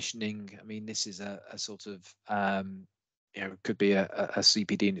about commissioning, I mean, this is a sort of it could be a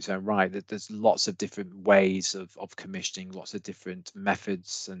CPD in its own right. That there's lots of different ways of commissioning, lots of different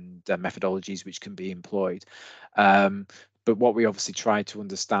methods and methodologies which can be employed. But what we obviously try to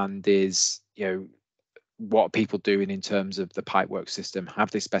understand is, what are people doing in terms of the pipework system?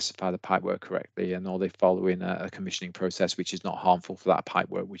 Have they specified the pipework correctly, and are they following a commissioning process which is not harmful for that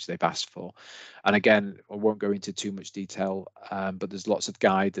pipework which they've asked for? And again, I won't go into too much detail, but there's lots of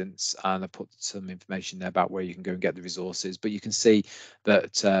guidance, and I've put some information there about where you can go and get the resources. But you can see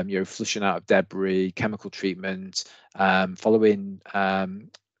that flushing out of debris, chemical treatment, following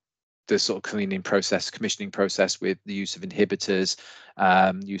the sort of cleaning process, commissioning process with the use of inhibitors,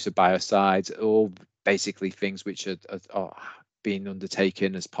 use of biocides, all basically things which are being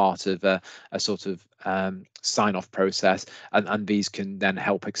undertaken as part of a sort of sign-off process, and these can then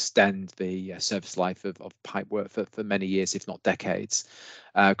help extend the service life of pipework for many years, if not decades.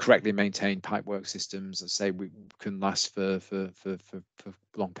 Correctly maintained pipework systems, as I say, we can last for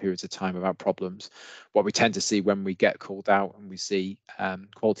long periods of time without problems. What we tend to see when we get called out and we see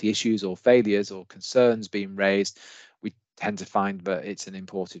quality issues or failures or concerns being raised, we tend to find that it's an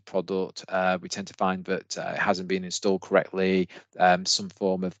imported product. We tend to find that it hasn't been installed correctly. Some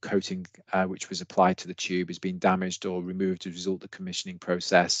form of coating which was applied to the tube has been damaged or removed as a result of the commissioning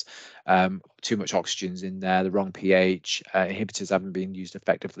process. Too much oxygen's in there, the wrong pH, inhibitors haven't been used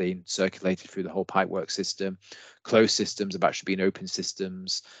effectively and circulated through the whole pipework system. Closed systems have actually been open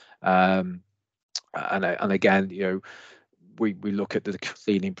systems. And again, we look at the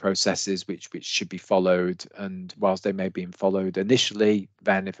cleaning processes which should be followed, and whilst they may be followed initially,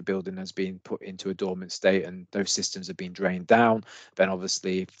 then if a building has been put into a dormant state and those systems have been drained down, then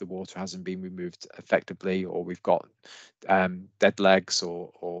obviously if the water hasn't been removed effectively, or we've got dead legs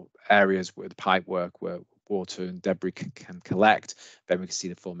or areas where the pipe work where water and debris can collect, then we can see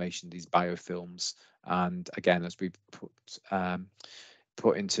the formation of these biofilms. And again, as we've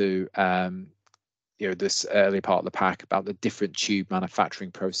put into this early part of the pack about the different tube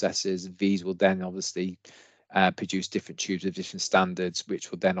manufacturing processes, these will then obviously produce different tubes of different standards,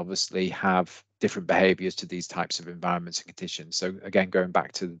 which will then obviously have different behaviors to these types of environments and conditions. So again, going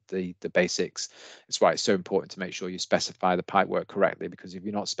back to the basics, it's why it's so important to make sure you specify the pipework correctly, because if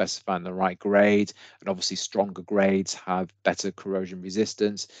you're not specifying the right grade, and obviously stronger grades have better corrosion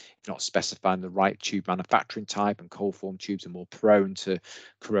resistance, if you're not specifying the right tube manufacturing type, and cold form tubes are more prone to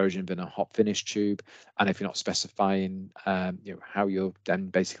corrosion than a hot finish tube, and if you're not specifying how you're then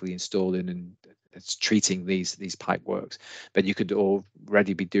basically installing and it's treating these pipe works, then you could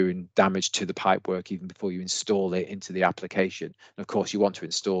already be doing damage to the pipe work even before you install it into the application. And of course, you want to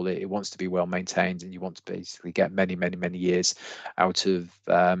install it, it wants to be well maintained, and you want to basically get many years out of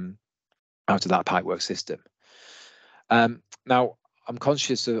that pipework system. Now, I'm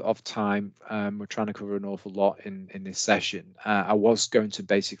conscious of time. We're trying to cover an awful lot in this session. I was going to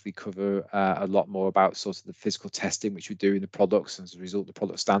basically cover a lot more about sort of the physical testing which we do in the products and as a result the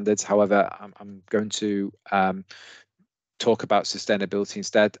product standards. However, I'm going to talk about sustainability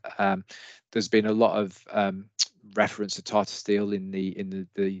instead. There's been a lot of reference to Tata Steel in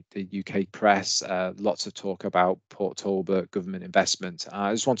the UK press. Lots of talk about Port Talbot government investment.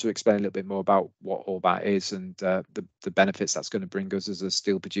 I just want to explain a little bit more about what all that is and the benefits that's going to bring us as a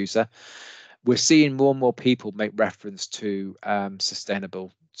steel producer. We're seeing more and more people make reference to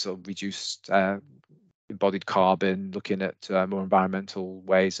sustainable, sort of reduced embodied carbon, looking at more environmental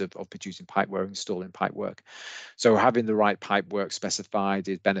ways of producing pipework, installing pipework. So having the right pipework specified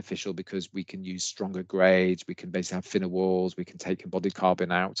is beneficial because we can use stronger grades, we can basically have thinner walls, we can take embodied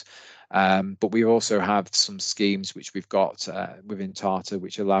carbon out. But we also have some schemes which we've got within Tata,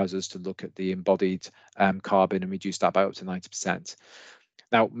 which allows us to look at the embodied carbon and reduce that by up to 90%.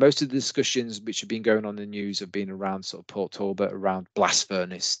 Now, most of the discussions which have been going on in the news have been around sort of Port Talbot, around blast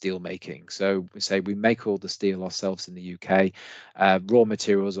furnace steel making. So we say we make all the steel ourselves in the UK. Raw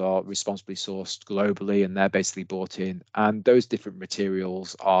materials are responsibly sourced globally, and they're basically bought in. And those different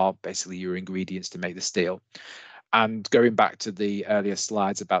materials are basically your ingredients to make the steel. And going back to the earlier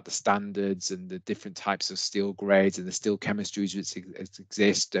slides about the standards and the different types of steel grades and the steel chemistries which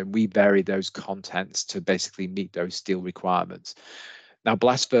exist, and we vary those contents to basically meet those steel requirements. Now,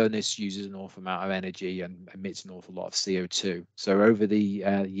 blast furnace uses an awful amount of energy and emits an awful lot of CO2. So over the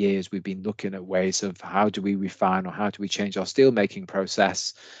years, we've been looking at ways of how do we refine or how do we change our steel making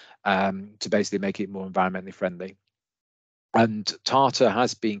process to basically make it more environmentally friendly. And Tata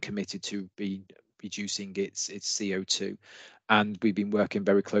has been committed to be reducing its CO2. And we've been working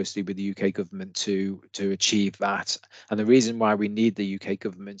very closely with the UK government to achieve that. And the reason why we need the UK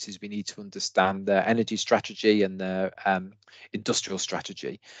government is we need to understand their energy strategy and their industrial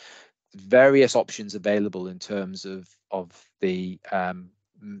strategy. Various options available in terms of the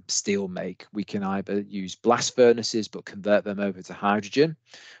steel make. We can either use blast furnaces but convert them over to hydrogen,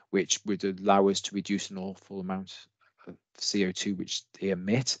 which would allow us to reduce an awful amount of CO2 which they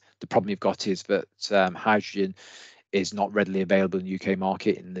emit. The problem you've got is that hydrogen is not readily available in the UK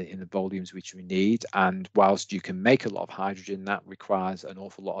market in the volumes which we need. And whilst you can make a lot of hydrogen, that requires an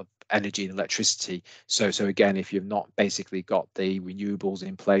awful lot of energy and electricity. So again, if you've not basically got the renewables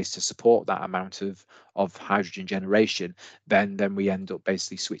in place to support that amount of hydrogen generation, then we end up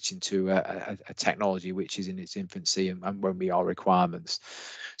basically switching to a technology which is in its infancy and won't meet our requirements.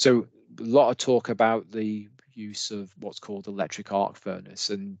 So a lot of talk about the use of what's called electric arc furnace,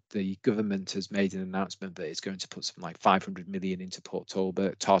 and the government has made an announcement that it's going to put something like 500 million into Port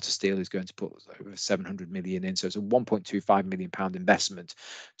Talbot. Tata Steel is going to put over 700 million in, so it's a 1.25 million pound investment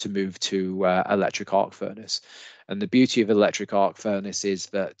to move to electric arc furnace. And the beauty of electric arc furnace is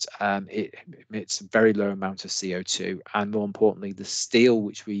that it emits a very low amount of CO2, and more importantly, the steel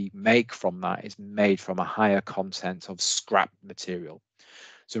which we make from that is made from a higher content of scrap material.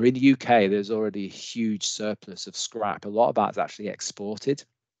 So in the UK, there's already a huge surplus of scrap. A lot of that is actually exported.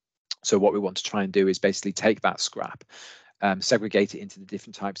 So what we want to try and do is basically take that scrap, segregate it into the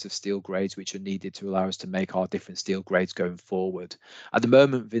different types of steel grades which are needed to allow us to make our different steel grades going forward. At the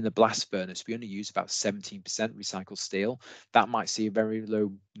moment, within the blast furnace, we only use about 17% recycled steel. That might seem a very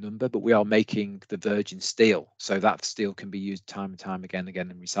low number, but we are making the virgin steel. So that steel can be used time and time again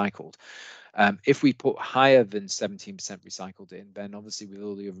and recycled. If we put higher than 17% recycled in, then obviously with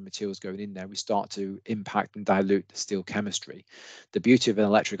all the other materials going in there, we start to impact and dilute the steel chemistry. The beauty of an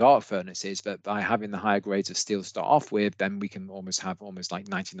electric arc furnace is that by having the higher grades of steel to start off with, then we can almost have like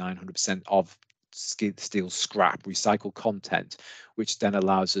 99-100% of steel scrap recycled content, which then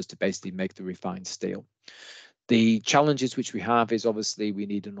allows us to basically make the refined steel. The challenges which we have is obviously we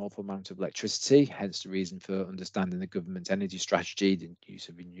need an awful amount of electricity, hence the reason for understanding the government's energy strategy, the use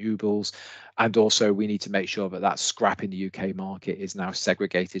of renewables, and also we need to make sure that that scrap in the UK market is now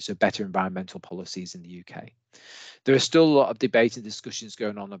segregated, so better environmental policies in the UK. There is still a lot of debate and discussions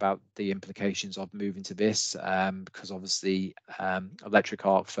going on about the implications of moving to this, because obviously electric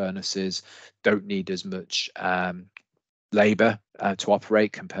arc furnaces don't need as much labour to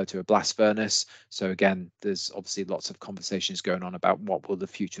operate compared to a blast furnace. So again, there's obviously lots of conversations going on about what will the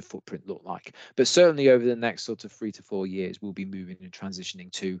future footprint look like. But certainly over the next sort of 3 to 4 years, we'll be moving and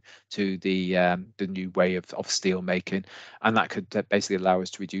transitioning to the new way of steel making, and that could basically allow us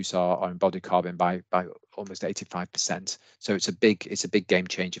to reduce our embodied carbon by almost 85%. So it's a big game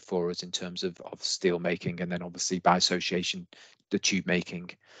changer for us in terms of steel making, and then obviously by association the tube making.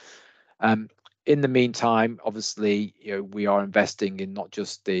 In the meantime, obviously, we are investing in not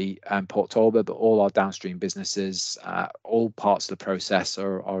just the Port Talbot, but all our downstream businesses. All parts of the process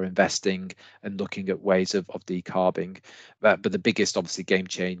are investing and looking at ways of decarbing. But the biggest, obviously, game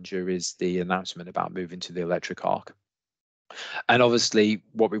changer is the announcement about moving to the electric arc. And obviously,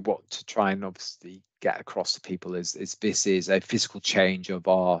 what we want to try and obviously get across to people is this is a physical change of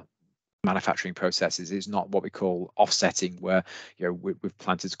our manufacturing processes. Is not what we call offsetting, where we've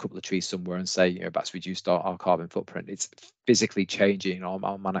planted a couple of trees somewhere and say that's reduced our carbon footprint. It's physically changing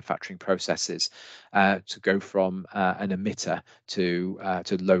our manufacturing processes to go from an emitter to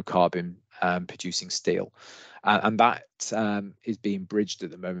low carbon producing steel. And that is being bridged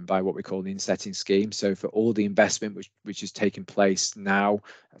at the moment by what we call the insetting scheme. So for all the investment which is taking place now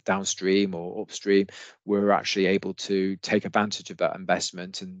downstream or upstream, we're actually able to take advantage of that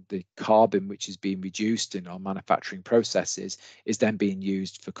investment, and the carbon which is being reduced in our manufacturing processes is then being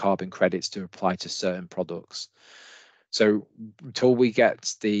used for carbon credits to apply to certain products. So until we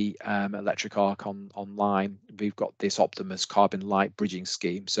get the electric arc online, we've got this Optimus carbon light bridging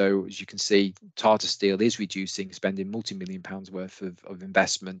scheme. So as you can see, Tata Steel is reducing, spending multi-million pounds worth of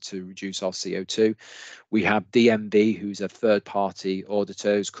investment to reduce our CO2. We have DNV, who's a third-party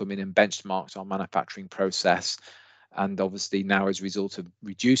auditor, who's come in and benchmarked our manufacturing process. And obviously now, as a result of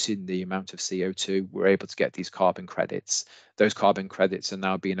reducing the amount of CO2, we're able to get these carbon credits. Those carbon credits are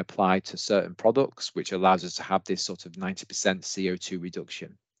now being applied to certain products, which allows us to have this sort of 90% CO2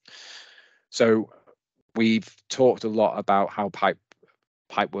 reduction. So we've talked a lot about how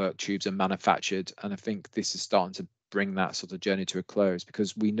pipework tubes are manufactured, and I think this is starting to bring that sort of journey to a close,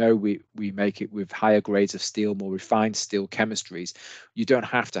 because we know we make it with higher grades of steel, more refined steel chemistries. You don't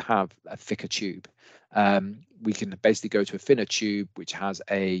have to have a thicker tube. We can basically go to a thinner tube which has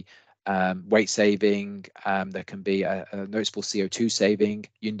a weight saving. There can be a noticeable CO2 saving.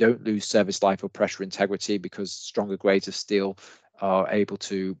 You don't lose service life or pressure integrity, because stronger grades of steel are able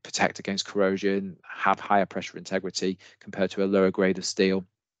to protect against corrosion, have higher pressure integrity compared to a lower grade of steel.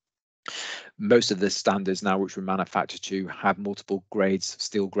 Most of the standards now which were manufactured to have multiple grades,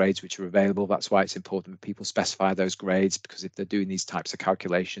 steel grades, which are available. That's why it's important that people specify those grades, because if they're doing these types of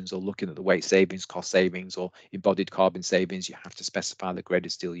calculations or looking at the weight savings, cost savings, or embodied carbon savings, you have to specify the grade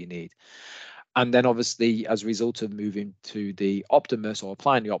of steel you need. And then obviously, as a result of moving to the Optimus or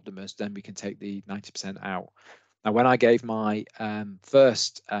applying the Optimus, then we can take the 90% out. Now, when I gave my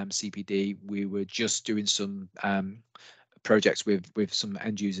first CPD, we were just doing some projects with some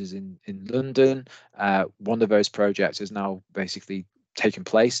end users in London. One of those projects has now basically taken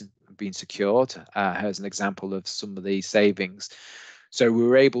place and been secured. Here's an example of some of the savings. So we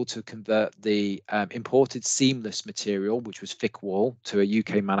were able to convert the imported seamless material, which was thick wall, to a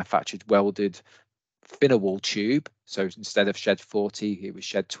UK manufactured welded thinner wall tube. So instead of shed 40, it was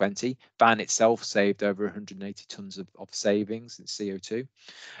shed 20. That in itself saved over 180 tons of savings in CO2.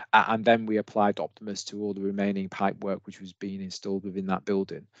 And then we applied Optimus to all the remaining pipework which was being installed within that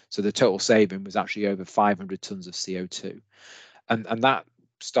building. So the total saving was actually over 500 tons of CO2. And that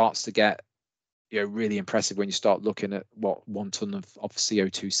starts to get really impressive when you start looking at what 1 ton of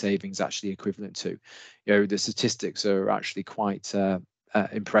CO2 savings actually equivalent to. The statistics are actually quite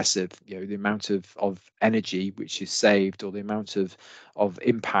impressive. The amount of energy which is saved, or the amount of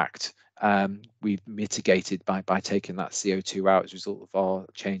impact we've mitigated by taking that CO2 out as a result of our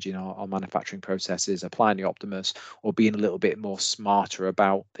changing our manufacturing processes, applying the Optimus, or being a little bit more smarter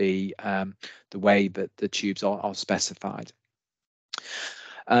about the way that the tubes are specified.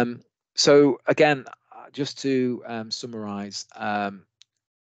 So again, just to summarize,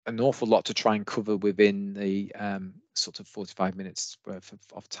 an awful lot to try and cover within the sort of 45 minutes worth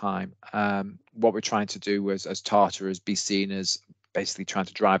of time. What we're trying to do as Tata is be seen as basically trying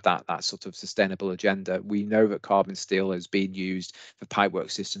to drive that sort of sustainable agenda. We know that carbon steel has been used for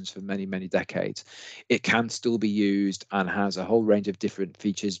pipework systems for many, many decades. It can still be used and has a whole range of different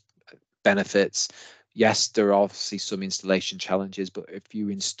features, benefits. Yes, there are obviously some installation challenges, but if you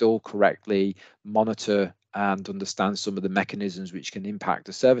install correctly, monitor and understand some of the mechanisms which can impact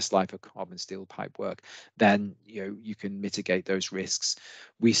the service life of carbon steel pipework, then you can mitigate those risks.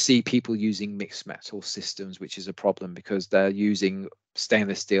 We see people using mixed metal systems, which is a problem because they're using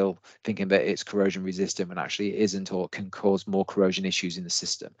stainless steel thinking that it's corrosion resistant when actually it isn't, or can cause more corrosion issues in the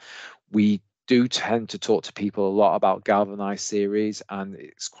system. We do tend to talk to people a lot about galvanized series, and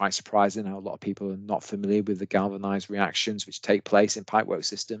it's quite surprising how a lot of people are not familiar with the galvanized reactions which take place in pipework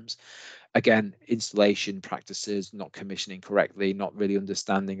systems. Again, installation practices, not commissioning correctly, not really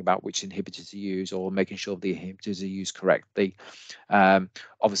understanding about which inhibitors to use, or making sure the inhibitors are used correctly.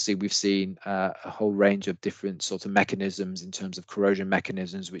 Obviously, we've seen a whole range of different sort of mechanisms in terms of corrosion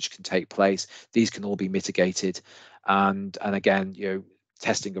mechanisms which can take place. These can all be mitigated, and again,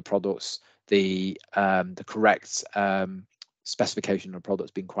 testing of products, the correct specification of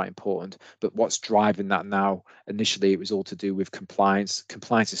products being quite important. But what's driving that now? Initially, it was all to do with compliance.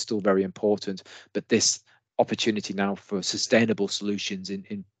 Compliance is still very important, but this opportunity now for sustainable solutions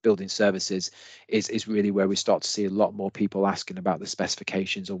in building services is really where we start to see a lot more people asking about the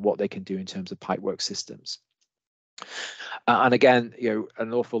specifications or what they can do in terms of pipework systems. And again,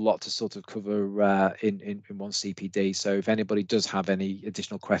 an awful lot to sort of cover in one CPD. So if anybody does have any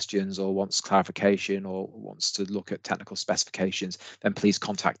additional questions or wants clarification or wants to look at technical specifications, then please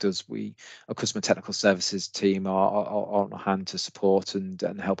contact us. Our customer technical services team are on hand to support and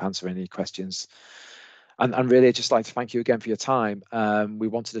help answer any questions. And really, I'd just like to thank you again for your time. We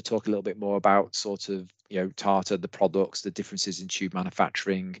wanted to talk a little bit more about sort of, Tata, the products, the differences in tube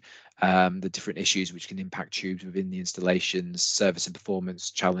manufacturing, the different issues which can impact tubes within the installations, service and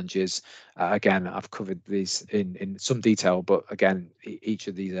performance challenges. Again, I've covered these in some detail, but again, each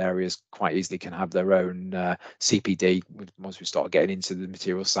of these areas quite easily can have their own CPD once we start getting into the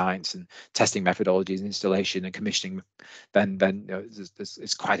material science and testing methodologies and installation and commissioning. Then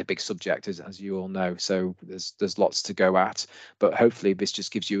it's quite a big subject, as you all know. So there's lots to go at, but hopefully this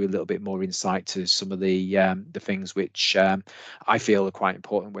just gives you a little bit more insight to some of the things which I feel are quite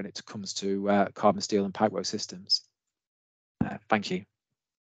important when it comes to carbon steel and pipework systems. Thank you.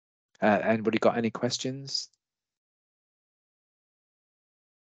 Anybody got any questions?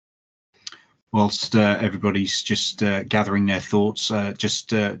 Whilst everybody's just gathering their thoughts,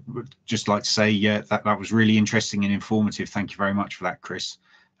 just like to say that was really interesting and informative. Thank you very much for that, Chris.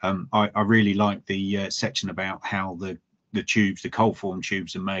 I really like the section about how the tubes, the cold form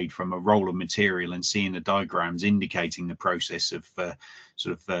tubes, are made from a roll of material, and seeing the diagrams indicating the process of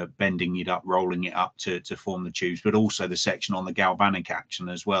bending it up, rolling it up to form the tubes, but also the section on the galvanic action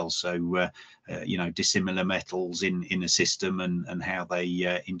as well. So dissimilar metals in a system and how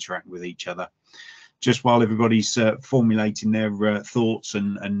they interact with each other. Just while everybody's formulating their thoughts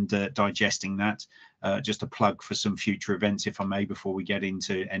and digesting that, just a plug for some future events, if I may, before we get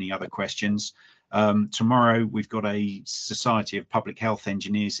into any other questions. Tomorrow we've got a Society of Public Health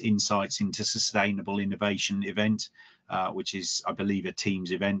Engineers Insights into Sustainable Innovation event, which is, I believe, a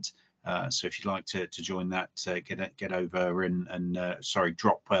Teams event. So if you'd like to join that, get over and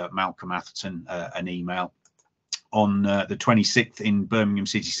drop Malcolm Atherton an email. On the 26th in Birmingham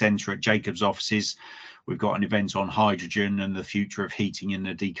City Centre at Jacobs offices, we've got an event on hydrogen and the future of heating in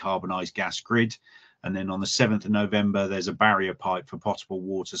a decarbonised gas grid. And then on the 7th of November, there's a barrier pipe for potable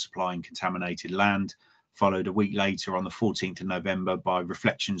water supply in contaminated land, followed a week later on the 14th of November by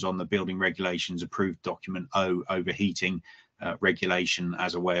reflections on the building regulations approved document O, overheating regulation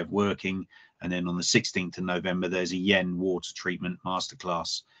as a way of working. And then on the 16th of November, there's a Yen water treatment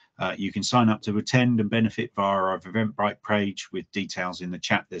masterclass. You can sign up to attend and benefit via our Eventbrite page with details in the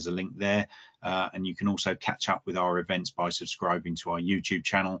chat. There's a link there. And you can also catch up with our events by subscribing to our YouTube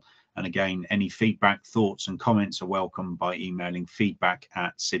channel. And again, any feedback, thoughts and comments are welcome by emailing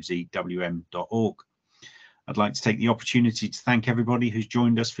feedback@cibsewm.org. I'd like to take the opportunity to thank everybody who's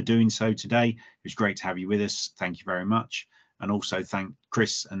joined us for doing so today. It was great to have you with us. Thank you very much. And also thank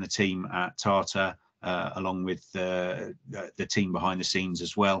Chris and the team at Tata, along with the team behind the scenes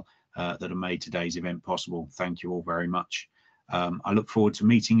as well, that have made today's event possible. Thank you all very much. I look forward to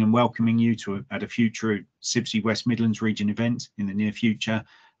meeting and welcoming you at a future CIBSE West Midlands region event in the near future,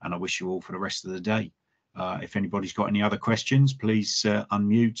 and I wish you all for the rest of the day. If anybody's got any other questions, please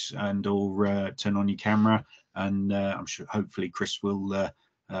unmute and or turn on your camera, and I'm sure hopefully Chris will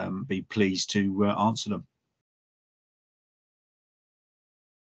be pleased to answer them.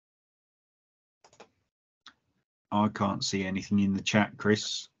 I can't see anything in the chat,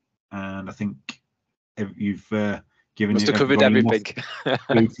 Chris, and I think you've given must have covered everything.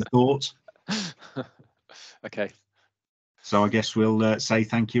 Food for thought. Okay. So I guess we'll say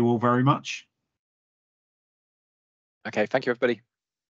thank you all very much. Okay, thank you, everybody.